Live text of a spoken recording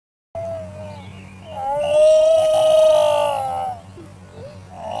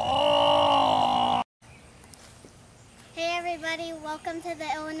Welcome to the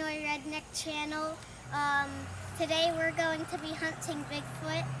Illinois Redneck channel. Today we're going to be hunting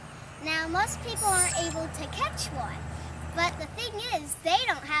Bigfoot. Now most people aren't able to catch one, but the thing is they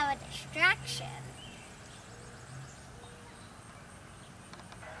don't have a distraction.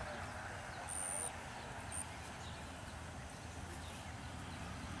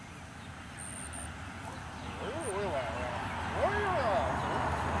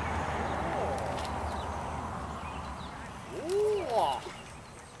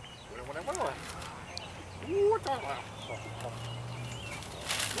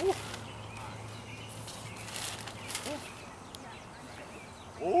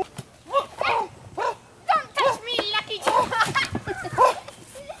 Don't touch me, Lucky Charm!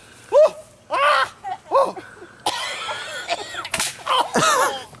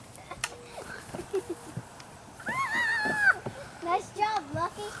 Nice job,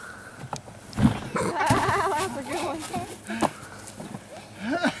 Lucky. That's a good one.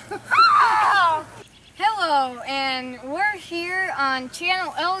 Hello, and we're here on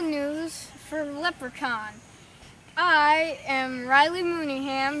Channel L News for Leprechaun. I am Riley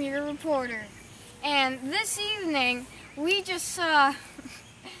Mooneyham, your reporter, and this evening we just saw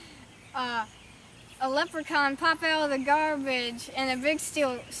a leprechaun pop out of the garbage and a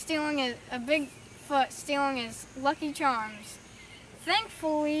Bigfoot stealing his Lucky Charms.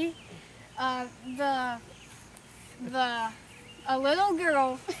 Thankfully, a little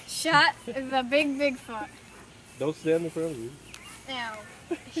girl shot the Bigfoot. Don't stand in front of you. Now,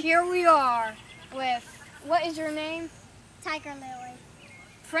 here we are with, what is your name? Tiger Lily.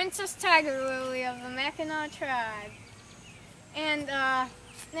 Princess Tiger Lily of the Mackinaw tribe. And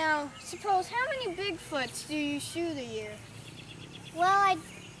now, suppose how many Bigfoots do you shoot a year? Well, I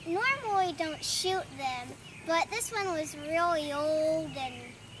normally don't shoot them, but this one was really old and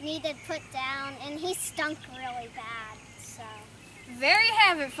needed put down, and he stunk really bad, so. There you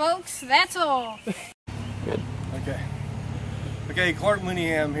have it, folks. That's all. Good. Okay, Clark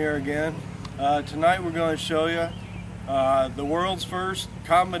Mooneyham here again. Tonight we're going to show you the world's first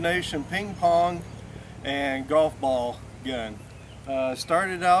combination ping pong and golf ball gun.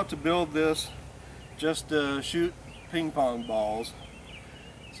 Started out to build this just to shoot ping pong balls.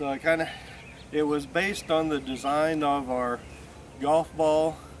 So it was based on the design of our golf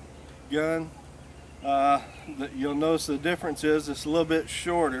ball gun. You'll notice the difference is it's a little bit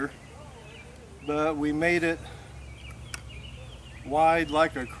shorter, but we made it wide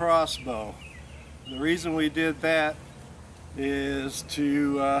like a crossbow. The reason we did that is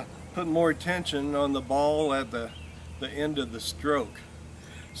to put more tension on the ball at the end of the stroke.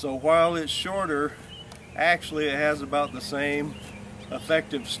 So while it's shorter, actually it has about the same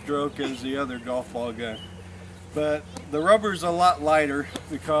effective stroke as the other golf ball gun. But the rubber's a lot lighter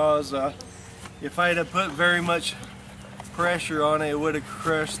because if I'd have put very much pressure on it, it would have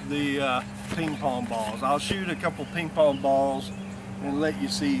crushed the ping pong balls. I'll shoot a couple ping pong balls and let you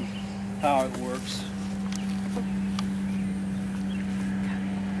see how it works.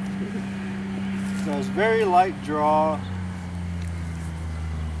 So it's very light draw.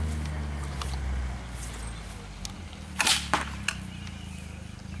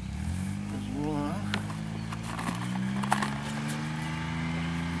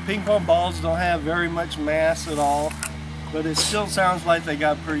 Ping pong balls don't have very much mass at all, but it still sounds like they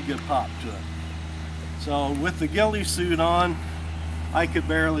got pretty good pop to it. So with the ghillie suit on, I could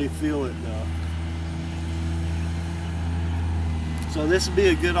barely feel it though. So this would be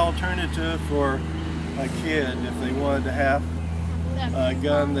a good alternative for a kid if they wanted to have a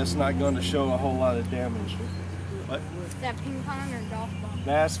gun that's not going to show a whole lot of damage. What? Is that ping pong or golf ball?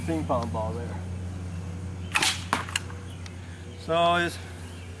 That's a ping pong ball there. So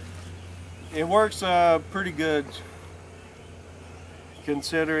it works pretty good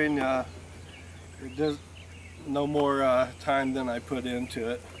considering it does no more time than I put into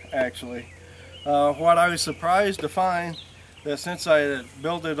it actually. What I was surprised to find that since I had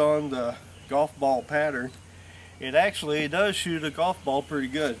built it on the golf ball pattern, it actually does shoot a golf ball pretty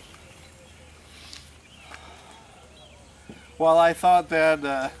good. While I thought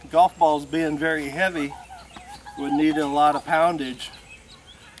that golf balls being very heavy would need a lot of poundage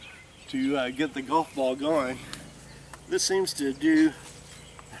to get the golf ball going, this seems to do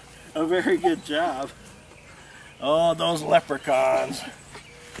a very good job. Oh, those leprechauns.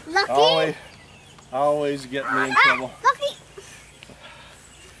 Lucky? Always get me in trouble. Lucky!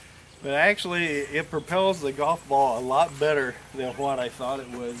 But actually, it propels the golf ball a lot better than what I thought it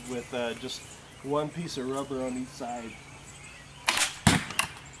would with just one piece of rubber on each side.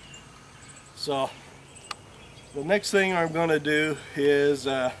 So the next thing I'm going to do is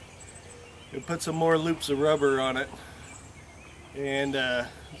put some more loops of rubber on it and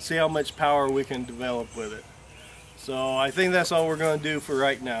see how much power we can develop with it. So I think that's all we're going to do for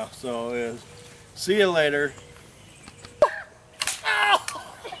right now. So see you later.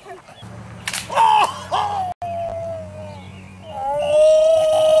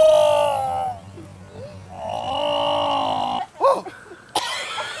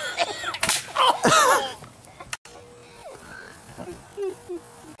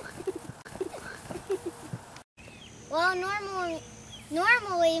 Well,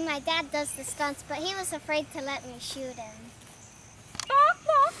 normally my dad does the stunts, but he was afraid to let me shoot him.